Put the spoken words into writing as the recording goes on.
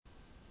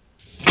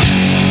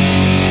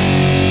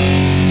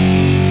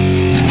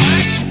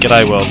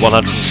G'day World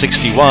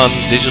 161,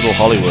 Digital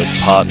Hollywood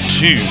Part 2.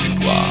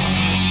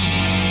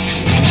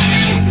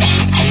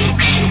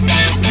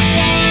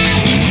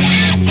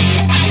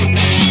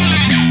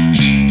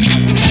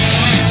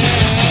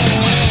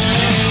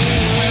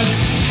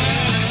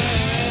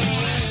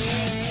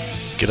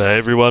 G'day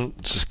everyone,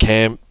 this is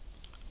Cam.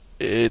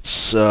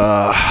 It's,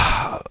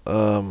 I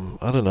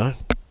don't know,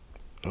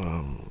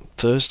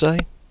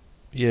 Thursday?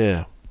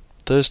 Yeah,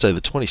 Thursday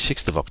the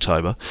 26th of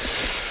October.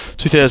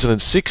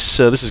 2006,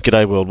 this is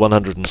G'day World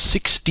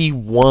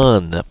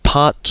 161,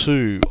 Part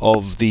 2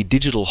 of the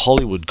Digital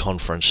Hollywood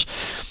Conference.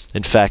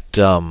 In fact,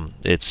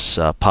 it's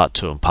Part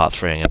 2 and Part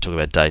 3. I'm going to talk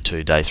about Day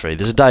 2, Day 3.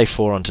 There's a Day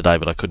 4 on today,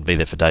 but I couldn't be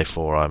there for Day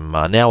 4. I'm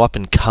now up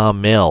in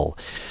Carmel,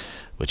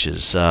 which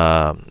is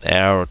an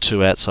hour or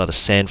two outside of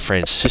San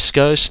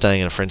Francisco,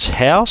 staying in a friend's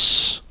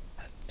house.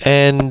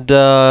 And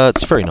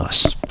it's very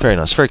nice,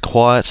 very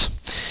quiet.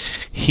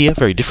 Here,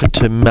 very different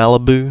to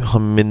Malibu.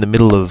 I'm in the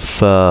middle of,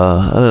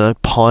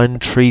 pine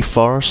tree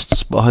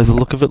forests by the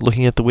look of it,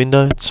 looking at the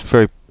window. It's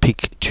very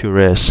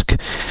picturesque.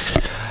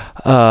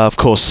 Of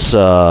course,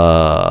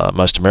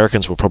 most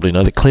Americans will probably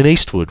know that Clint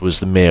Eastwood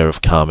was the mayor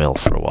of Carmel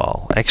for a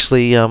while.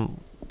 Actually,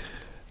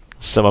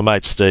 so my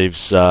mate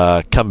Steve's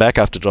come back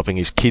after dropping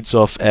his kids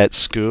off at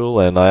school,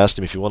 and I asked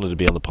him if he wanted to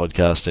be on the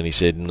podcast, and he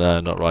said,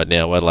 no, not right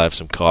now. Wait till I have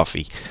some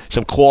coffee.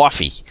 Of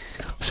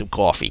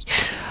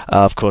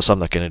course, I'm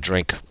not going to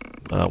drink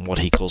what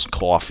he calls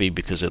coffee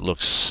because it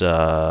looks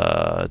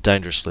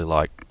dangerously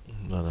like,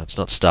 no, it's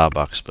not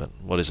Starbucks, but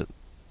what is it?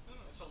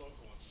 It's a local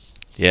one.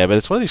 Yeah, but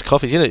it's one of these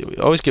coffees. You know,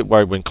 I always get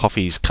worried when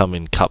coffees come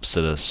in cups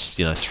that are,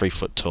 3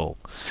 foot tall.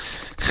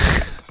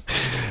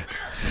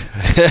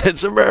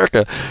 It's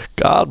America.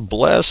 God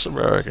bless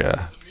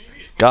America.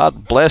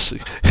 God bless.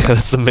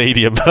 That's the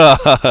medium.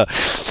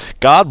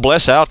 God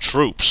bless our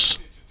troops.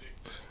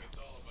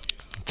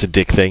 It's a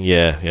dick thing,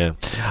 yeah.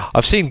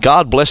 I've seen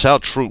God bless our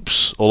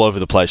troops all over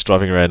the place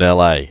driving around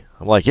LA.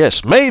 I'm like,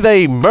 yes, may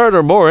they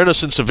murder more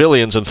innocent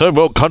civilians in third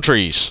world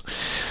countries.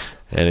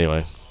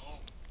 Anyway.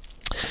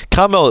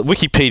 Carmel,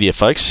 Wikipedia,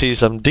 folks.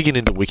 I'm digging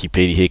into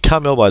Wikipedia here.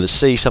 Carmel by the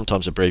Sea,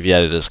 sometimes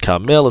abbreviated as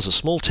Carmel, is a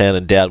small town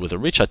endowed with a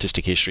rich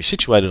artistic history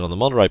situated on the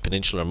Monterey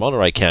Peninsula in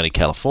Monterey County,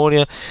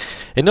 California.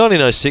 In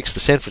 1906,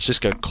 the San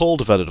Francisco Call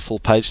devoted a full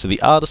page to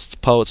the artists,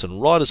 poets,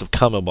 and writers of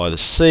Carmel by the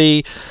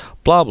Sea.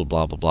 Blah, blah,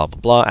 blah, blah, blah,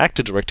 blah, blah.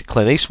 Actor-director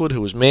Clint Eastwood,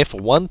 who was mayor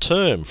for one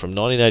term from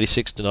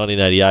 1986 to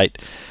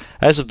 1988.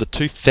 As of the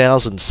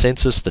 2000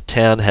 census, the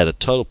town had a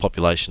total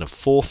population of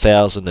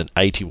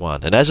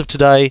 4,081. And as of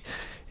today,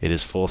 it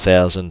is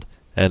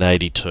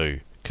 4,082.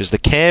 Because the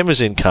cam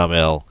is in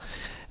Carmel,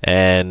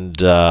 and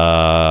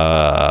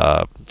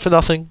for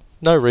nothing,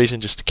 no reason,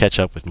 just to catch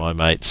up with my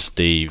mate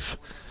Steve.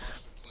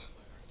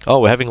 Oh,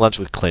 we're having lunch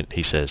with Clint,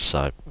 he says.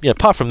 So, yeah,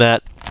 apart from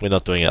that, we're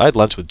not doing it. I had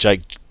lunch with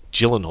Jake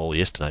Gyllenhaal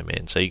yesterday,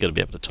 man, so you got to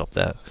be able to top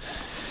that.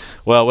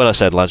 Well, when I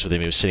say I had lunch with him,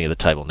 he was sitting at the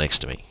table next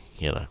to me,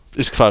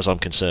 As far as I'm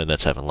concerned,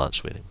 that's having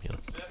lunch with him, The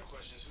better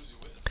question is, who's he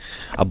with?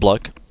 A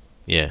bloke?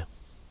 Yeah.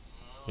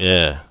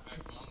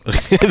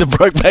 The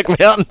Brokeback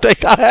Mountain thing.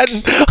 I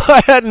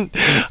hadn't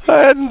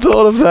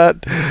thought of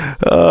that.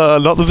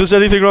 Not that there's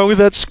anything wrong with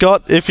that,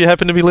 Scott, if you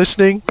happen to be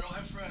listening. We all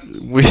have friends.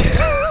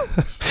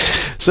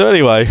 So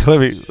anyway,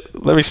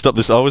 let me stop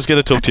this. I was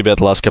going to talk to you about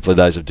the last couple of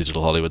days of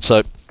Digital Hollywood.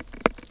 So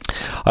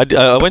I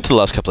went to the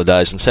last couple of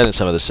days and sat in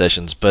some of the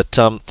sessions, but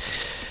so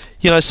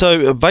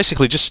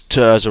basically just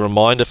as a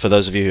reminder for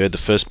those of you who heard the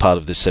first part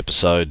of this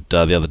episode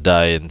the other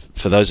day, and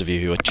for those of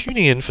you who are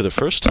tuning in for the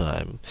first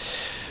time,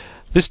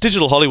 this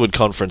Digital Hollywood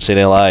conference in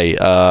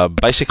LA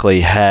basically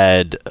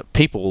had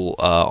people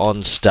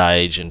on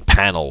stage and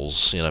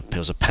panels. It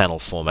was a panel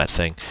format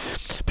thing.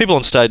 People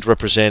on stage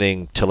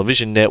representing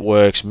television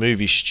networks,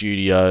 movie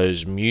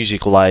studios,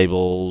 music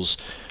labels,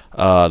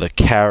 the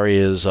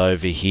carriers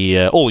over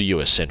here, all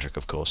US-centric,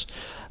 of course.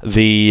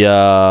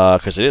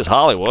 Because it is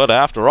Hollywood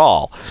after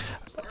all.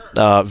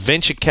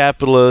 Venture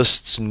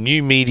capitalists,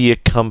 new media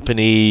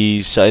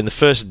companies. In the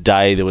first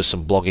day, there was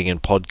some blogging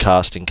and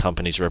podcasting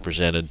companies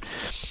represented.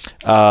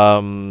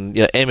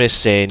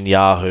 MSN,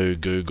 Yahoo,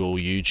 Google,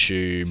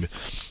 YouTube.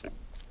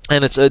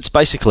 And it's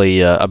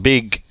basically a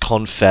big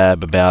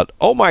confab about,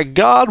 oh my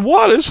God,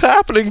 what is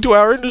happening to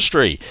our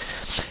industry?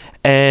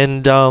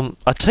 And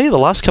I tell you, the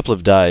last couple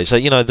of days,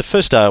 the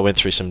first day I went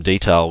through some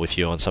detail with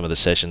you on some of the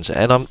sessions,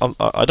 and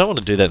I don't want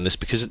to do that in this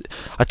because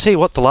I tell you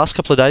what, the last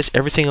couple of days,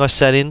 everything I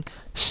sat in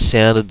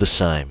sounded the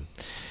same.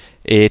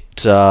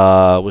 It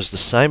was the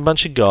same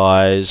bunch of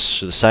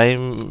guys, the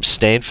same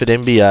Stanford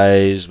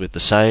MBAs with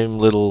the same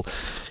little,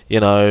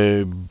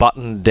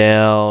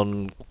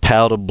 button-down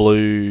powder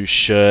blue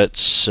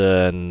shirts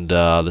and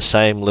the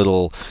same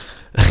little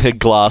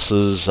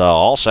glasses,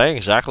 all saying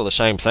exactly the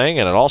same thing,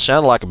 and it all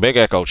sounded like a big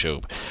echo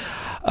tube.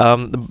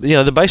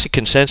 The basic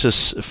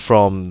consensus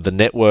from the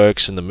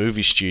networks and the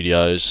movie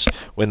studios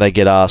when they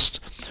get asked,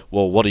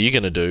 well, what are you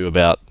going to do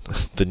about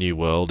the new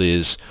world,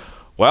 is,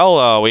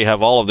 well, we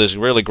have all of this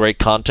really great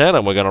content,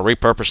 and we're going to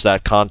repurpose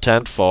that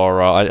content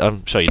for.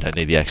 I'm sure you don't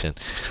need the accent;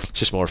 it's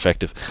just more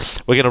effective.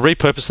 We're going to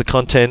repurpose the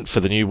content for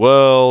the new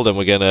world, and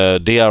we're going to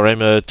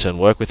DRM it and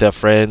work with our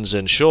friends.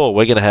 And sure,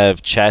 we're going to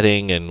have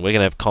chatting, and we're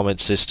going to have comment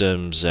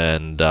systems,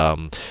 and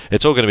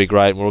it's all going to be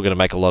great. And we're all going to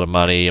make a lot of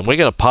money, and we're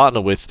going to partner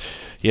with,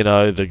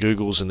 the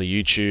Googles and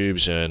the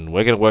YouTubes, and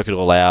we're going to work it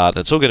all out. And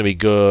it's all going to be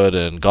good,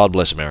 and God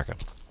bless America.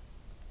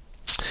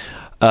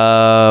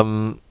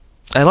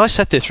 And I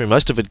sat there through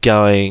most of it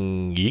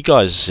going, you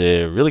guys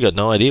really got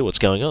no idea what's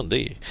going on, do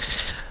you?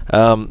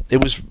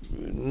 It was,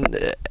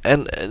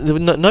 and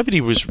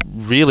nobody was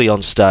really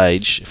on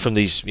stage from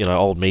these,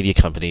 old media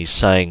companies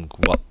saying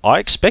what I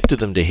expected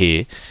them to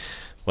hear.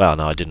 Well,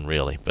 no, I didn't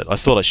really, but I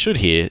thought I should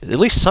hear at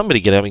least somebody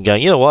get out and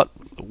going, you know what?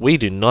 We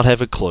do not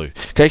have a clue.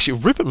 Okay, actually,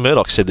 Rupert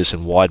Murdoch said this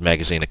in Wired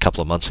magazine a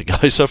couple of months ago.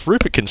 So if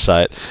Rupert can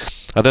say it,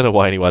 I don't know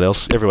why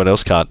everyone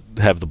else can't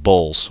have the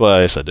balls. Well,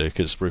 yes, I do,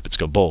 because Rupert's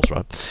got balls,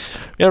 right?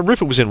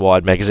 Rupert was in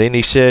Wired magazine.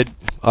 He said,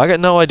 I got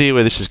no idea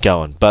where this is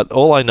going, but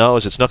all I know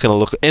is it's not going to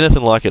look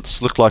anything like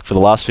it's looked like for the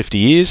last 50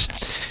 years.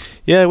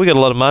 Yeah, we got a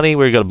lot of money.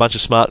 We've got a bunch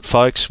of smart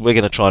folks. We're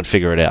going to try and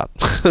figure it out.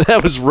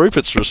 That was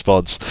Rupert's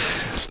response.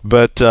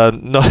 But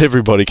not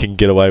everybody can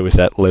get away with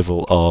that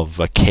level of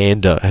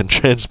candour and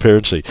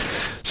transparency.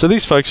 So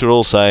these folks are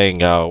all saying,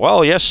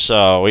 well, yes,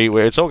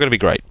 it's all going to be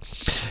great.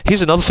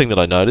 Here's another thing that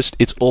I noticed.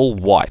 It's all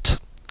white.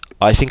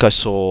 I think I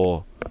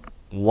saw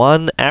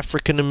one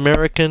African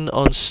American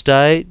on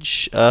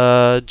stage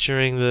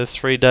during the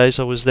 3 days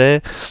I was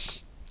there.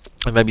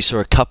 I maybe saw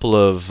a couple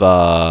of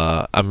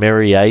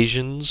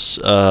Ameri-Asians,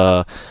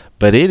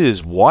 but it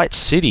is white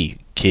city,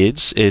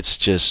 kids. It's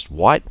just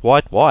white,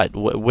 white, white.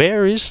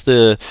 Where is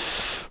the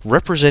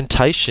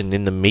representation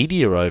in the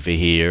media over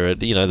here at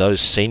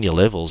those senior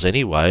levels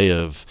anyway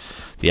of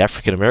the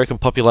African American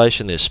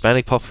population, the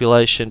Hispanic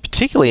population,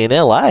 particularly in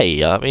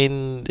LA? I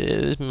mean,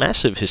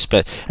 massive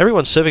Hispanic.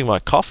 Everyone serving my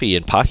coffee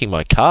and parking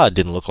my car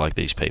didn't look like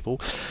these people.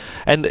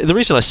 And the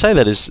reason I say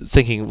that is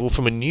thinking, well,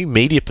 from a new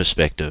media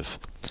perspective,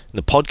 in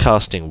the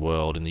podcasting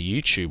world, in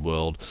the YouTube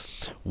world,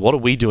 what are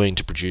we doing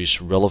to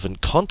produce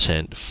relevant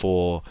content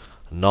for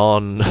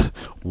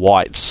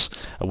non-whites?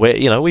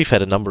 Where we've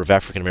had a number of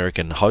African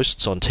American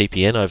hosts on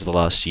TPN over the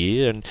last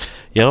year, and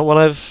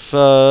what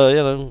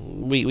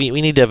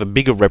we need to have a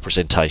bigger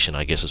representation,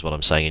 I guess, is what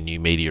I'm saying, in new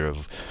media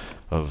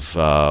of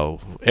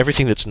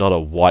everything that's not a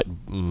white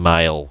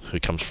male who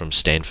comes from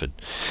Stanford.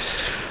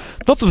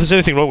 Not that there's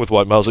anything wrong with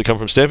white males that come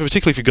from Stanford,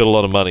 particularly if you've got a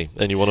lot of money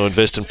and you want to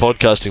invest in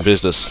podcasting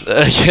business.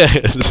 Yeah,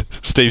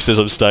 Steve says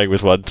I'm staying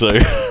with one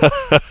too.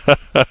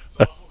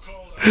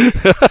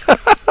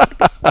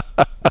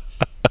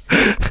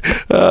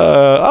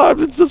 I'm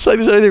not saying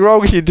there's anything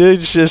wrong with you, dude.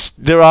 It's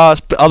just there are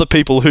other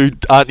people who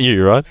aren't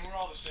you, right? And we're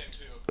all the same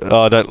too.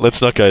 Oh,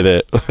 let's not go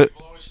there. People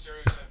always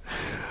stereotype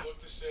people who look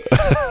the same.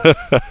 We're all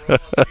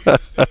on the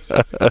stage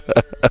together.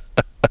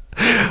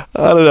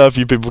 I don't know if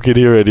you people can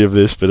hear any of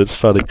this, but it's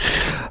funny.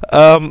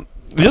 The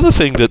other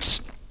thing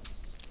that's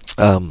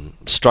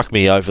struck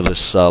me over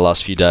this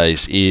last few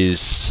days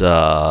is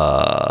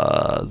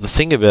the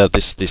thing about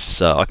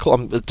this. I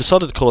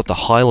decided to call it the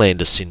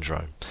Highlander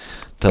syndrome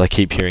that I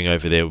keep hearing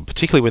over there,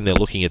 particularly when they're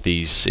looking at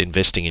these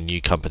investing in new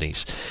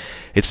companies.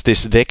 It's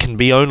this: there can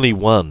be only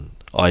one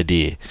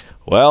idea.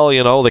 Well,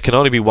 there can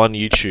only be one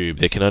YouTube,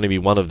 there can only be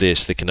one of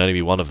this, there can only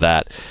be one of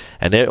that,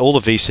 and all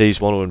the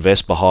VCs want to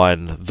invest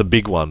behind the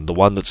big one, the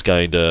one that's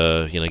going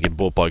to, get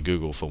bought by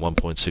Google for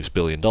 $1.6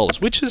 billion,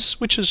 which is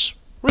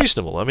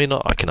reasonable. I mean,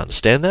 I can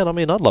understand that. I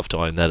mean, I'd love to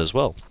own that as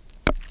well.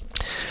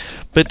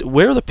 But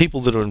where are the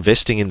people that are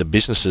investing in the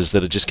businesses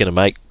that are just going to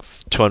make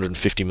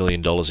 $250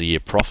 million a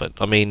year profit?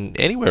 I mean,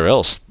 anywhere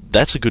else,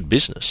 that's a good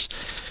business.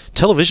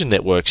 Television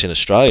networks in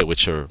Australia,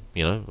 which are,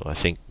 I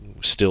think,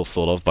 still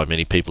thought of by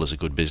many people as a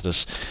good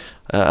business,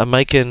 are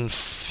making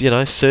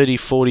 30,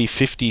 40,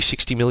 50,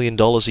 60 million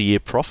dollars a year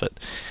profit,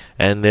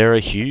 and they're a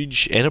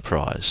huge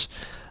enterprise.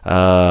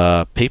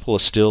 People are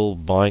still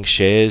buying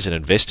shares and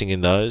investing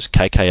in those.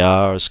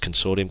 KKR's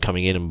consortium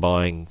coming in and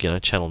buying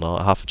Channel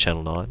 9, half of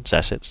Channel 9's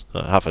assets,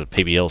 half of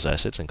PBL's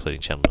assets,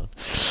 including Channel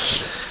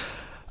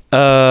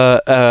 9.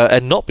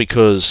 And not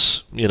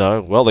because they're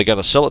going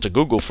to sell it to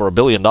Google for $1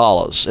 billion.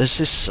 It's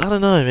just, I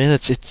don't know, man.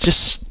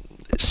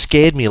 It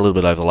scared me a little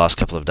bit over the last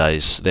couple of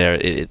days there.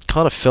 It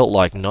kind of felt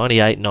like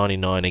 98,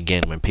 99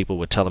 again, when people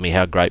were telling me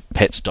how great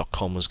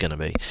pets.com was going to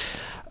be.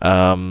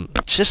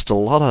 Just a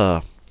lot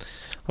of,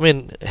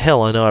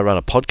 hell, I know I run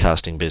a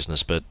podcasting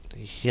business, but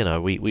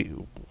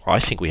I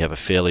think we have a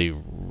fairly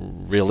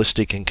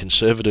realistic and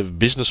conservative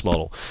business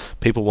model.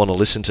 People want to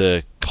listen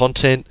to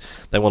content.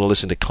 They want to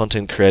listen to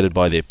content created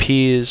by their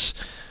peers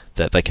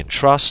that they can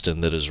trust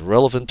and that is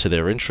relevant to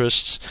their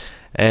interests.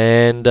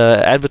 And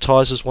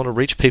advertisers want to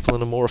reach people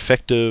in a more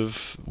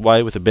effective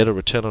way with a better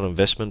return on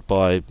investment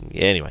by...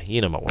 Anyway,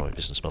 what my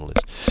business model is.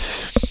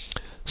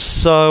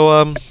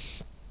 So,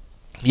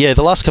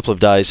 the last couple of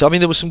days, there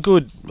was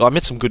I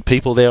met some good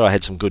people there. I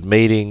had some good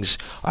meetings.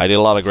 I did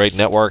a lot of great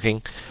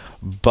networking.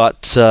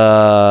 but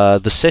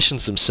the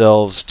sessions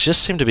themselves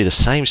just seem to be the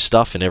same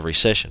stuff in every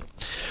session.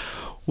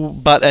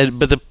 But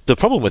the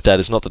problem with that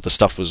is not that the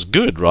stuff was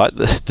good, right?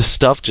 The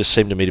stuff just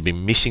seemed to me to be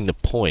missing the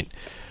point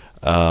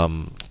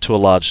to a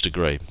large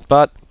degree.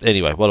 But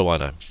anyway, what do I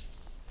know?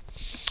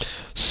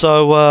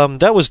 So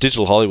that was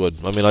Digital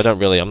Hollywood. I mean, I don't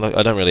really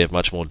have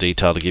much more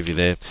detail to give you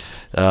there.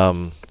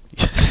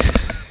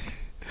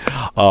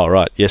 Oh,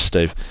 right, yes,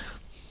 Steve.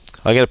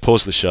 I'm going to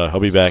pause the show. I'll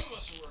be back.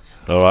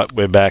 All right,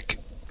 we're back.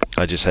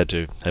 I just had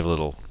to have a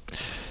little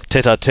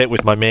tete-a-tete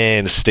with my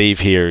man Steve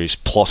here. He's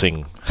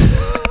plotting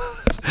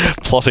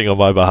on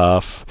my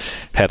behalf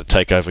how to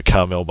take over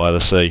Carmel by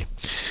the Sea.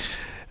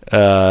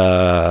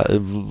 A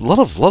lot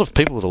of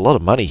people with a lot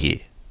of money here.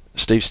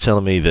 Steve's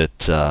telling me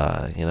that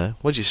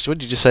what did you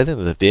just say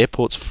then? That the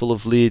airport's full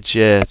of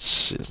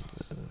Learjets.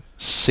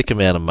 Sick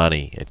amount of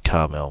money at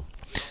Carmel.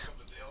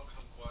 They all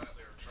come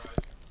quietly or try.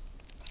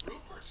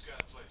 Rupert's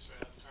got a place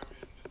right out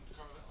in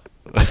Carmel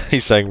Valley.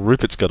 He's saying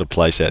Rupert's got a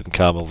place out in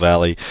Carmel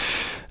Valley.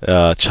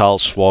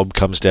 Charles Schwab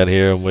comes down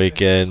here on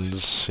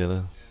weekends. You know.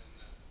 And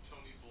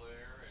Tony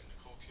Blair and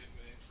Nicole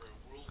Kidman in for a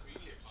World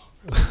Media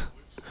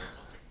Conference.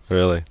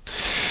 Really?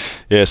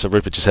 Yeah, so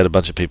Rupert just had a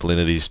bunch of people in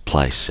at his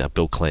place.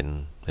 Bill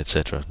Clinton,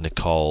 etc.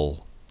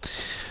 Nicole.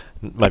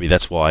 Maybe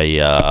that's why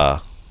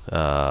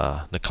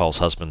Nicole's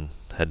husband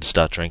had to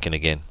start drinking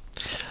again.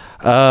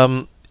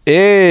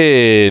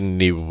 Anyway,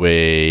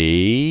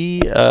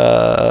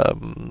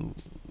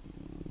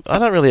 I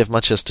don't really have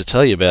much else to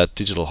tell you about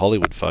Digital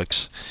Hollywood,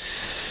 folks.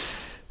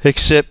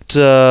 Except,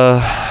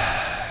 I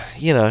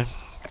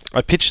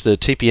pitched the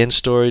TPN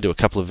story to a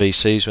couple of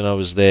VCs when I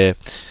was there.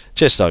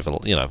 Just over,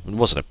 it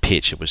wasn't a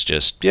pitch. It was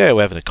just, we're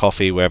having a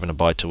coffee, we're having a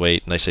bite to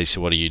eat. And they say, so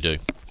what do you do?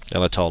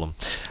 And I told them.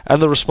 And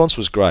the response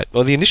was great.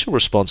 Well, the initial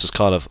response is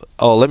kind of,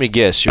 oh, let me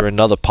guess, you're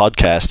another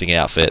podcasting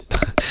outfit.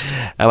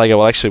 And I go,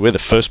 well, actually, we're the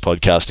first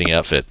podcasting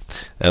outfit.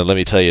 And let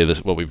me tell you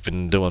what we've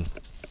been doing.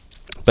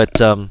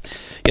 But, I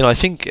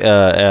think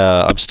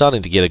I'm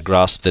starting to get a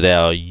grasp that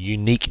our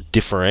unique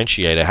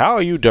differentiator, how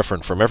are you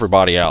different from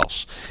everybody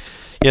else?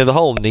 The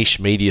whole niche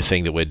media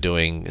thing that we're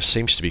doing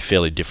seems to be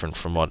fairly different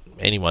from what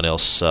anyone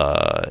else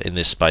in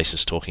this space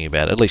is talking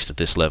about, at least at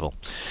this level.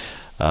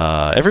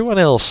 Everyone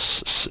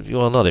else,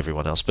 well, not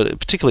everyone else, but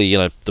particularly,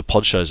 the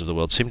pod shows of the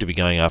world seem to be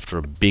going after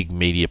a big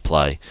media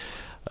play.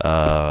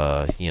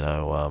 Getting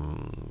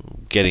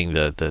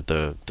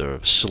the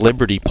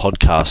celebrity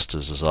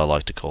podcasters, as I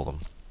like to call them.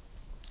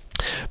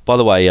 By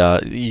the way,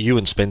 you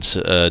and Spence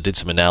did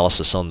some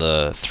analysis on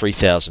the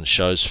 3,000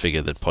 shows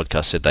figure that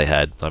podcast said they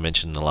had. I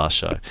mentioned in the last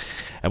show.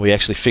 And we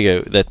actually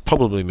figure that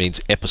probably means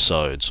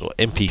episodes or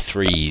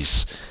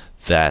MP3s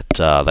that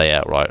they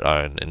outright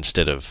own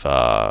instead of,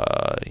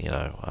 a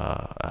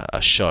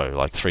show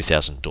like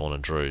 3,000 Dawn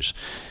and Drews.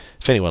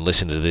 If anyone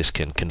listening to this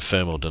can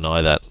confirm or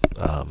deny that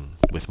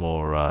with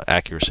more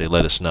accuracy,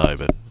 let us know.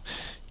 But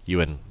you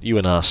and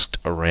asked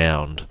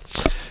around.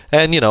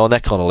 And, on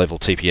that kind of level,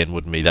 TPN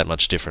wouldn't be that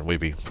much different. We'd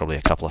be probably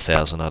a couple of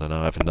thousand. I don't know.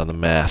 I haven't done the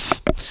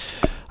math.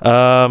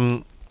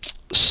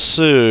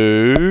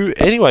 So,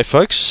 anyway,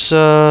 folks,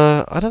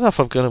 I don't know if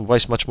I'm going to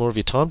waste much more of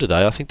your time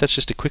today. I think that's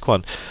just a quick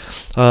one.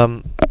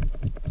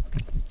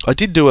 I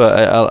did do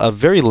a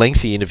very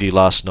lengthy interview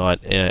last night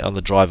on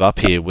the drive up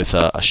here with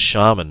a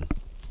shaman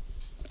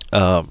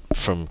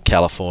from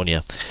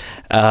California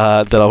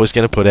that I was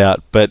going to put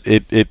out, but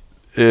it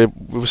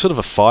was sort of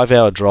a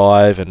 5-hour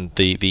drive, and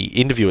the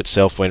interview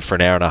itself went for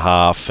an hour and a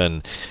half,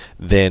 and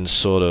then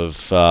sort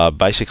of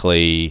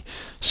basically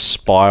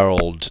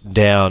spiraled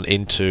down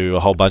into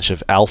a whole bunch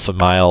of alpha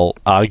male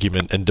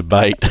argument and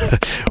debate,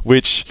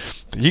 which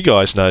you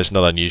guys know is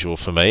not unusual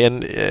for me,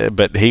 and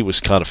but he was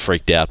kind of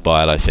freaked out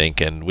by it, I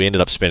think, and we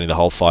ended up spending the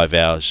whole 5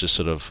 hours just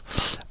sort of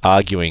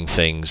arguing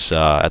things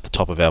at the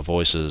top of our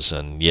voices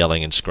and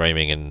yelling and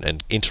screaming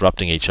and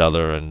interrupting each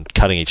other and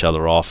cutting each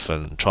other off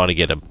and trying to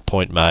get a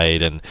point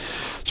made, and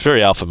it's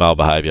very alpha male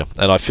behaviour,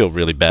 and I feel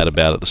really bad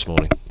about it this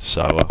morning.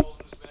 So,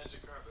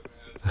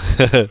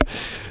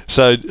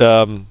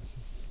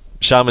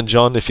 Shaman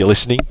John, if you're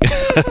listening,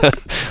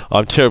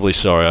 I'm terribly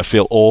sorry. I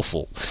feel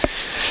awful.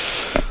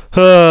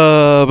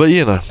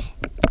 But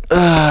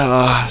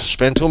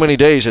spend too many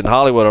days in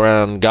Hollywood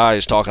around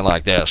guys talking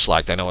like this,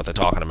 like they know what they're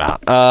talking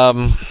about. I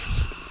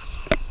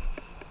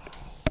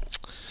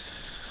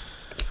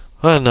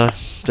don't know.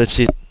 That's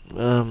it.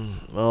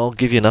 I'll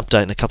give you an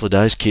update in a couple of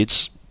days,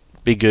 kids.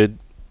 Be good.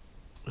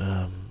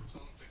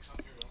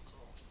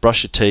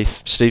 Brush your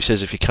teeth. Steve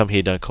says if you come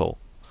here, don't call.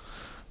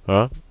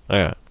 Alright?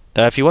 Alright.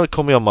 If you want to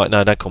call me on my...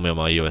 No, don't call me on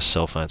my US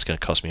cell phone. It's going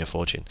to cost me a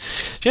fortune.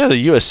 Do you know the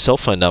US cell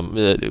phone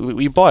number...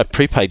 you buy a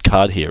prepaid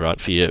card here, right,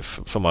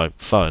 for my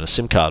phone, a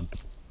SIM card.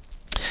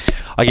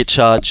 I get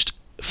charged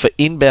for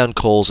inbound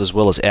calls as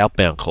well as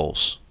outbound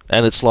calls.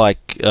 And it's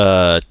like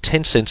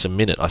 10 cents a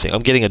minute, I think.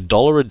 I'm getting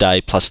 $1 a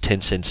day plus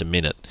 10 cents a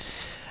minute.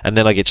 And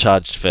then I get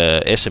charged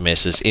for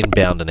SMSs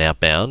inbound and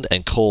outbound,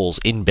 and calls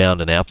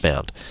inbound and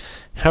outbound.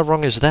 How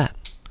wrong is that?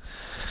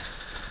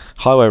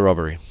 Highway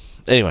robbery.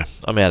 Anyway,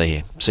 I'm out of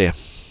here. See ya.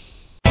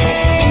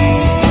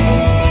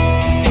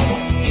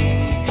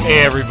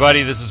 Hey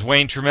everybody, this is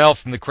Wayne Trammell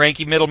from the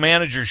Cranky Middle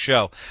Manager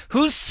Show.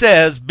 Who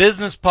says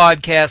business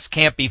podcasts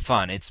can't be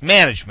fun? It's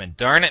management,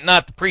 darn it,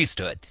 not the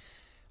priesthood.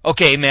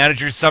 Okay,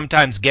 managers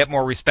sometimes get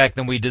more respect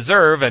than we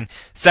deserve, and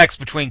sex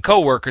between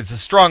coworkers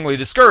is strongly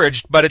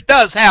discouraged, but it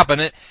does happen.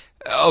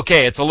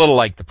 It's a little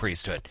like the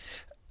priesthood.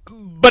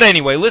 But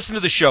anyway, listen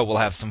to the show. We'll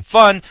have some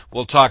fun.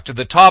 We'll talk to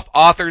the top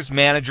authors,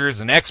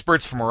 managers, and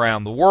experts from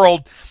around the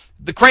world.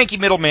 The Cranky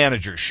Middle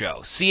Manager Show,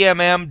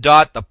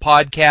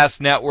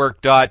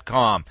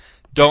 cmm.thepodcastnetwork.com.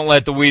 Don't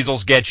let the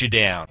weasels get you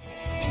down.